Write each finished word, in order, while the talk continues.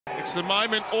It's the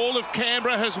moment all of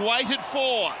Canberra has waited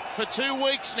for 2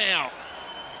 weeks now.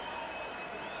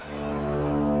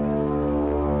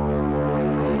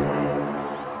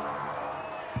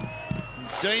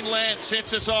 Dean Lance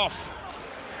sets us off.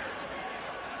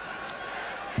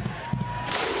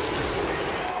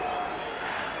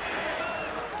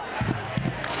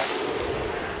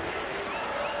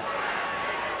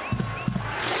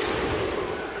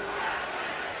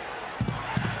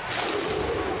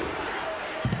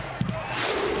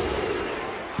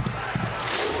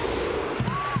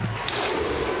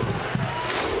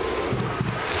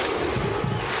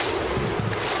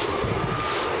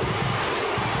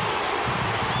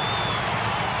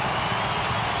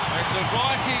 It's a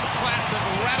Viking clap that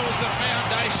rattles the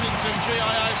foundations of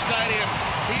GIO Stadium.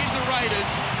 Here's the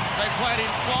Raiders. They played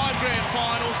in 5 grand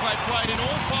finals. They played in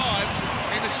all 5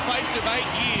 in the space of 8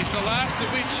 years, the last of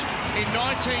which in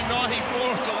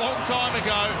 1994. It's a long time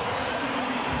ago.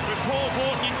 But Paul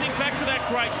Horton, you think back to that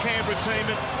great Canberra team,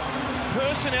 and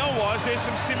personnel-wise, there's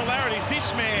some similarities.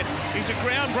 This man is a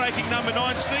groundbreaking number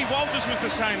 9. Steve Walters was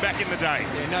the same back in the day.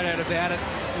 Yeah, no doubt about it.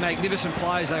 Magnificent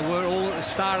players they were all at the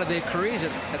start of their careers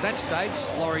at that stage.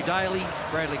 Laurie Daly,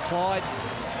 Bradley Clyde.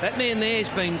 That man there has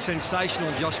been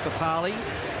sensational, Josh Papali,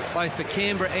 both for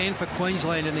Canberra and for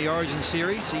Queensland in the Origin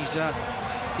series. He's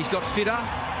got fitter,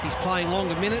 he's playing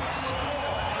longer minutes,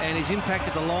 and his impact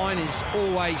at the line is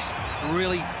always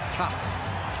really tough.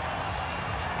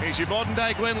 He's your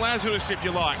modern-day Glenn Lazarus, if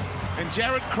you like. And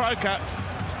Jared Croker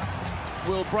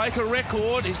will break a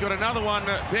record. He's got another one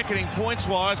beckoning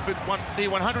points-wise, but the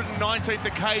 119th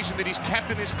occasion that he's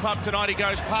captained this club tonight. He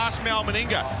goes past Mal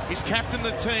Meninga. He's captained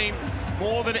the team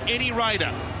more than any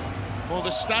Raider. Well,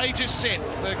 the stage is set.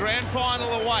 The grand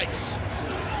final awaits.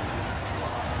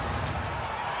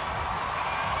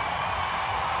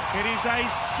 It is a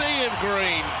sea of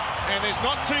green, and there's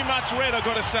not too much red, I've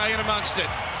got to say, in amongst it.